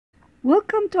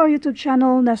Welcome to our YouTube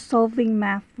channel na Solving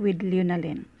Math with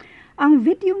Leonalyn. Ang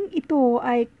videong ito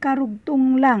ay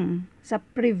karugtong lang sa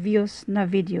previous na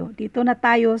video. Dito na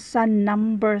tayo sa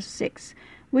number 6,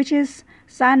 which is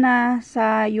sana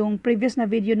sa yung previous na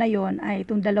video na yon ay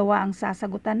itong dalawa ang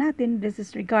sasagutan natin. This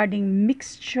is regarding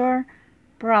mixture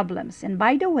problems. And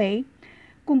by the way,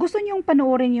 kung gusto nyong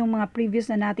panoorin yung mga previous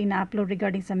na natin na-upload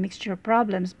regarding sa mixture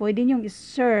problems, pwede nyong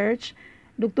i-search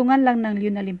dugtungan lang ng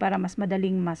Leonalyn para mas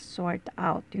madaling mas-sort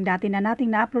out. Yung dati na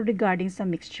nating na-upload regarding sa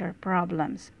mixture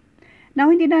problems. Now,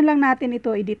 hindi na lang natin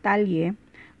ito i-detalye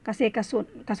kasi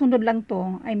kasunod lang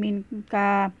to. I mean,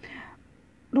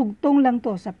 rugtong lang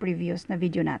to sa previous na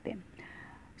video natin.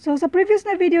 So, sa previous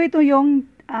na video, ito yung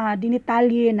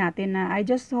dinitalye natin na I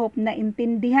just hope na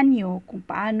intindihan nyo kung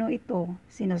paano ito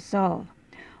sinosolve.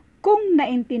 Kung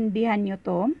naintindihan nyo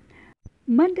to,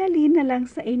 madali na lang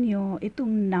sa inyo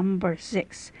itong number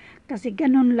 6. Kasi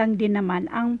ganun lang din naman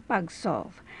ang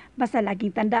pag-solve. Basta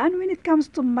laging tandaan, when it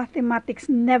comes to mathematics,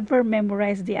 never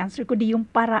memorize the answer, kundi yung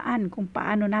paraan kung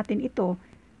paano natin ito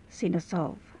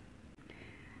sinosolve.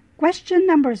 Question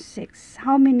number 6.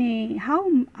 How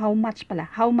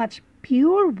much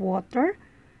pure water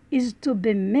is to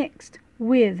be mixed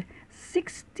with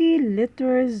 60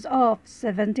 liters of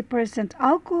 70%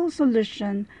 alcohol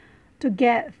solution to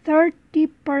get 30%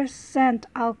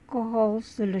 alcohol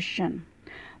solution.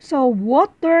 So,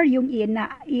 water yung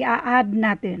i-add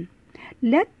natin.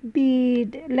 Let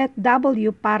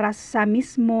W para sa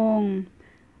mismong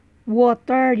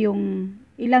water, yung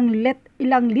ilang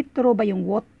litro ba yung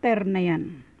water na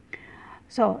yan.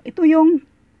 So, ito yung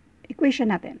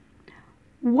equation natin.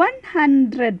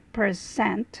 100%.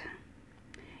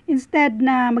 Instead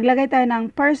na maglagay tayo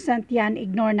ng percent yan,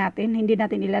 ignore natin. Hindi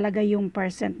natin ilalagay yung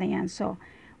percent na yan. So,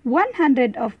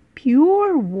 100 of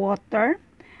pure water.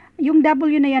 Yung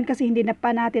W na yan kasi hindi na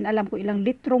pa natin alam kung ilang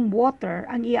litrong water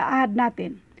ang i-add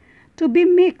natin. To be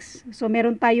mixed. So,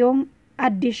 meron tayong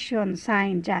addition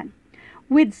sign dyan.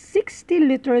 With 60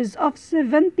 liters of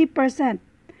 70%.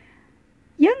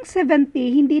 Yung 70,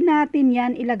 hindi natin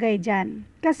yan ilagay dyan.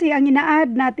 Kasi ang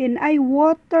ina-add natin ay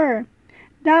water.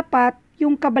 Dapat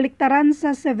yung kabaliktaran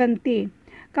sa 70.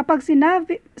 Kapag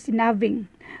sinabing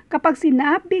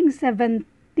 70%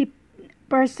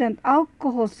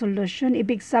 alcohol solution,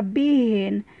 ibig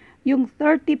sabihin, yung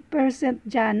 30%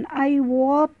 dyan ay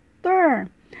water.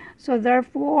 So,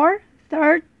 therefore,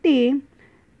 30%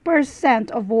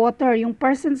 of water. Yung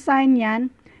percent sign yan,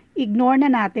 ignore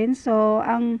na natin. So,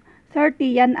 ang 30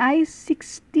 yan ay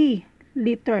 60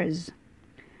 liters.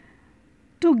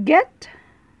 To get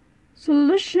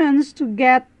solutions, to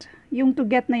get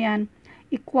na yan,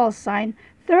 equal sign,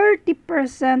 30%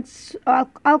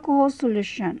 alcohol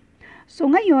solution. So,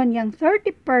 ngayon, yung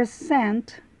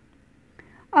 30%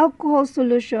 alcohol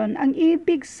solution, ang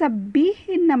ibig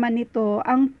sabihin naman nito,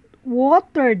 ang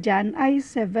water dyan ay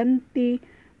 70%.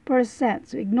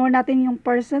 So, ignore natin yung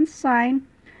percent sign.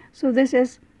 So, this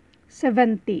is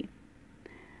 70.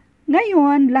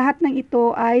 Ngayon, lahat ng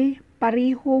ito ay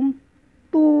parihong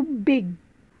tubig.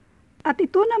 At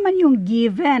ito naman yung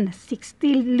given,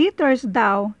 60 liters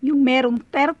daw, yung merong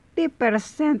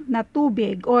 30% na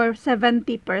tubig or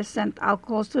 70%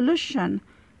 alcohol solution.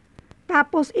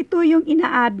 Tapos ito yung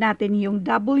ina-add natin, yung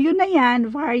W na yan,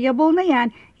 variable na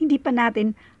yan, hindi pa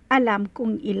natin alam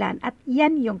kung ilan. At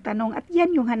yan yung tanong, at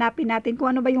yan yung hanapin natin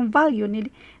kung ano ba yung value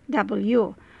ni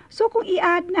W. So kung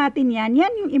i-add natin yan,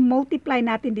 yan yung i-multiply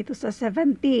natin dito sa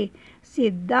 70.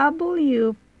 Si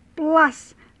W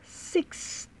plus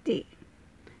 60.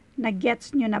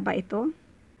 Na-gets nyo na ba ito?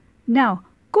 Now,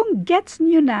 kung gets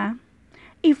nyo na,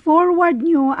 i-forward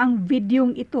nyo ang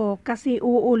videong ito kasi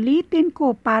uulitin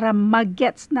ko para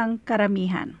mag-gets ng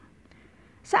karamihan.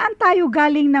 Saan tayo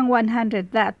galing ng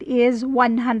 100? That is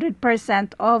 100%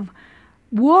 of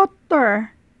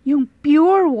water. Yung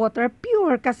pure water,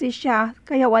 pure kasi siya,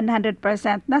 kaya 100%.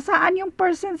 Nasaan yung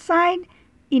percent sign?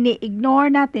 Ini-ignore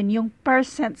natin yung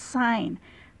percent sign.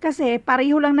 Kasi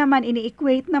pareho lang naman,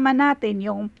 ini-equate naman natin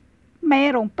yung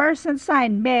mayroong percent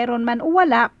sign, meron man o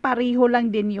wala, pareho lang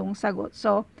din yung sagot.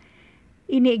 So,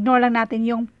 ini-ignore lang natin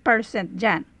yung percent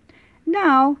dyan.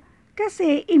 Now,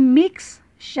 kasi i-mix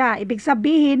siya, ibig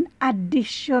sabihin,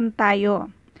 addition tayo.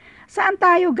 Saan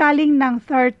tayo galing ng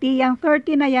 30? Yung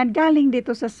 30 na yan, galing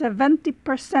dito sa 70%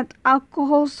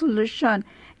 alcohol solution.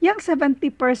 Yung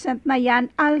 70% na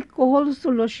yan, alcohol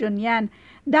solution yan.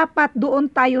 Dapat doon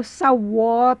tayo sa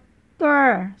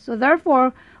water. So,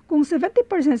 therefore, kung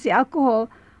 70% si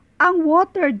alcohol, ang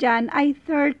water dyan ay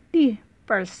 30%.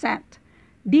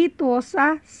 dito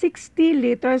sa 60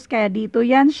 liters. Kaya dito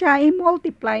yan siya,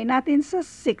 i-multiply natin sa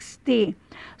 60.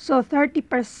 So,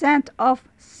 30% of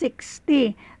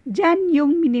 60. Diyan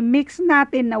yung minimix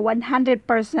natin na 100%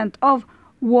 of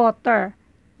water.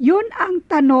 Yun ang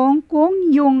tanong kung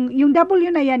yung W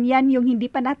na yan yung hindi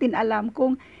pa natin alam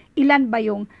kung ilan ba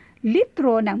yung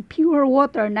litro ng pure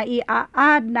water na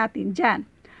i-add natin dyan.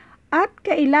 At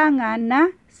kailangan na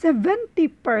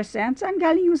 70%. Saan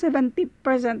galing yung 70%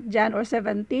 dyan or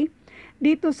 70?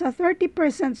 Dito sa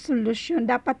 30% solution,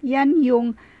 dapat yan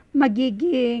yung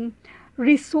magiging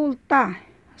resulta.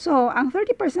 So, ang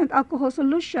 30% alcohol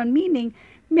solution, meaning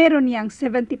meron yang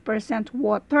 70%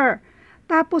 water.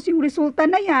 Tapos yung resulta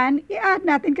na yan, i-add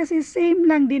natin kasi same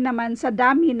lang din naman sa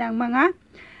dami ng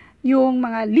yung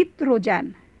mga litro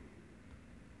dyan.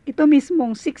 Ito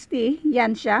mismong 60,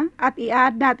 yan siya. At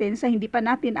i-add natin sa hindi pa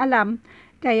natin alam.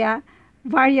 Kaya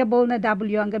variable na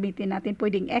W ang gamitin natin.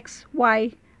 Pwedeng X,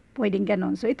 Y, pwedeng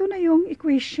ganon. So ito na yung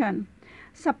equation.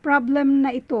 Sa problem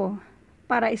na ito,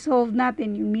 para isolve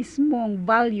natin yung mismong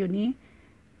value ni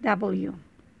W.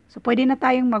 So pwede na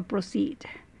tayong mag-proceed.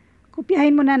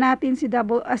 Kopyahin muna natin si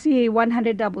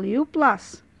 100W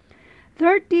plus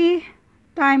 30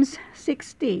 times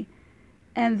 60.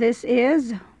 And this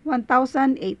is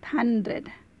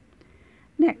 1,800.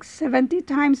 Next, 70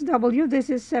 times W.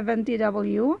 This is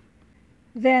 70W.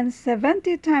 Then,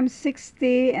 70 times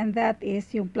 60. And that is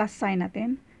yung plus sign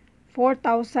natin.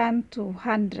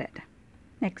 4,200.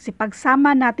 Next,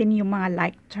 ipagsama natin yung mga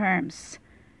like terms.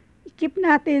 I-keep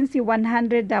natin si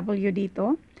 100W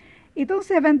dito. Itong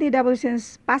 70W,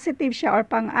 since positive siya or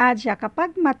pang-add siya,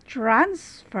 kapag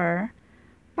ma-transfer,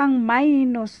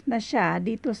 pang-minus na siya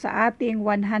dito sa ating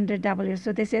 100W.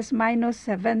 So, this is minus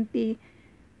 70W.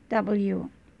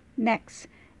 Next,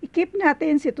 i-keep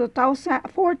natin si 4,200.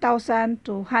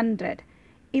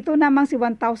 Ito namang si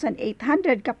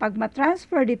 1,800, kapag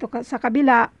ma-transfer dito sa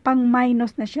kabila,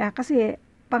 pang-minus na siya kasi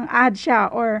pang-add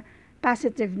siya or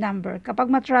positive number.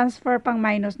 Kapag ma-transfer,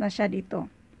 pang-minus na siya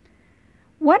dito.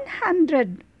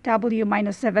 100W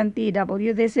minus 70W,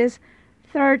 this is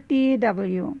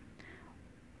 30W.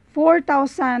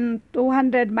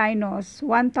 4,200 minus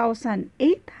 1,800,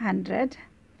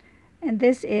 and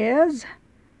this is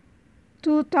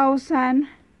 2,400.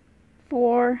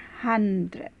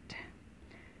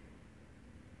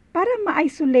 Para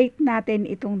ma-isolate natin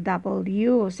itong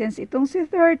W, since itong si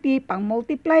 30,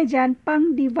 pang-multiply dyan,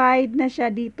 pang-divide na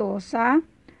siya dito sa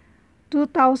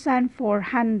 2,400.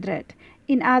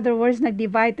 In other words,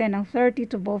 nag-divide tayo ng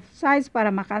 30 to both sides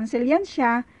para makancel yan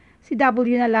siya. Si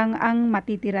W na lang ang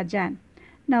matitira dyan.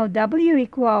 Now, W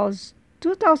equals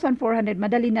 2,400.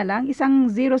 Madali na lang. Isang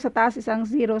 0 sa taas, isang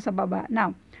 0 sa baba.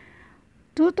 Now,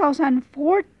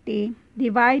 2,040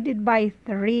 divided by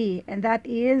 3. And that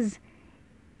is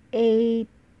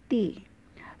 80.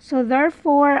 So,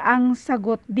 therefore, ang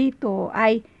sagot dito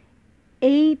ay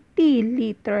 80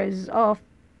 liters of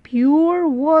pure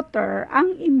water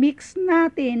ang i-mix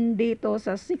natin dito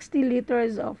sa 60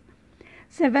 liters of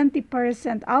 70%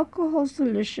 alcohol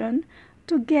solution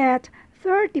to get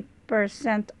 30%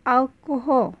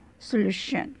 alcohol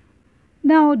solution.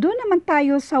 Now, doon naman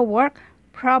tayo sa work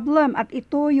problem at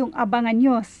ito yung abangan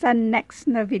nyo sa next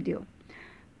na video.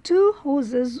 2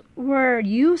 hoses were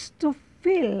used to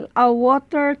fill a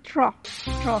water trough.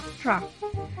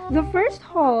 The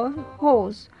first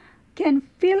hose can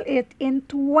fill it in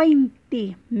 20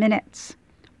 minutes,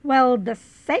 while the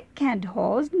second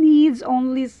hose needs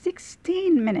only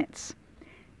 16 minutes.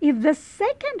 If the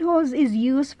second hose is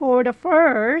used for the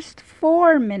first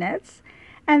 4 minutes,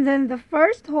 and then the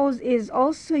first hose is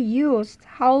also used,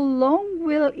 how long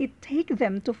will it take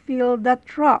them to fill the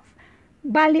trough?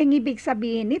 Bali, ang ibig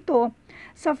sabihin nito,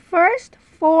 sa first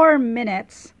 4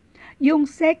 minutes, yung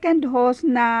second hose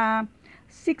na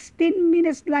 16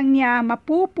 minutes lang niya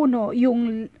mapupuno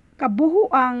yung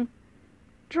kabuhuang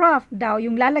trough daw,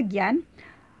 yung lalagyan.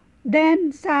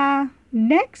 Then, sa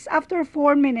next, after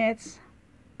 4 minutes,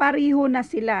 pariho na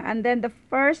sila. And then, the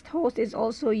first hose is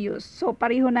also used. So,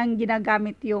 pariho nang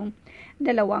ginagamit yung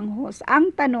dalawang hose.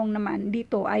 Ang tanong naman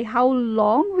dito ay, how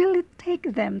long will it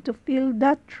take them to fill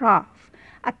the trough?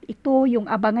 At ito yung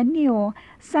abangan niyo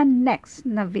sa next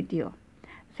na video.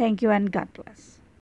 Thank you and God bless.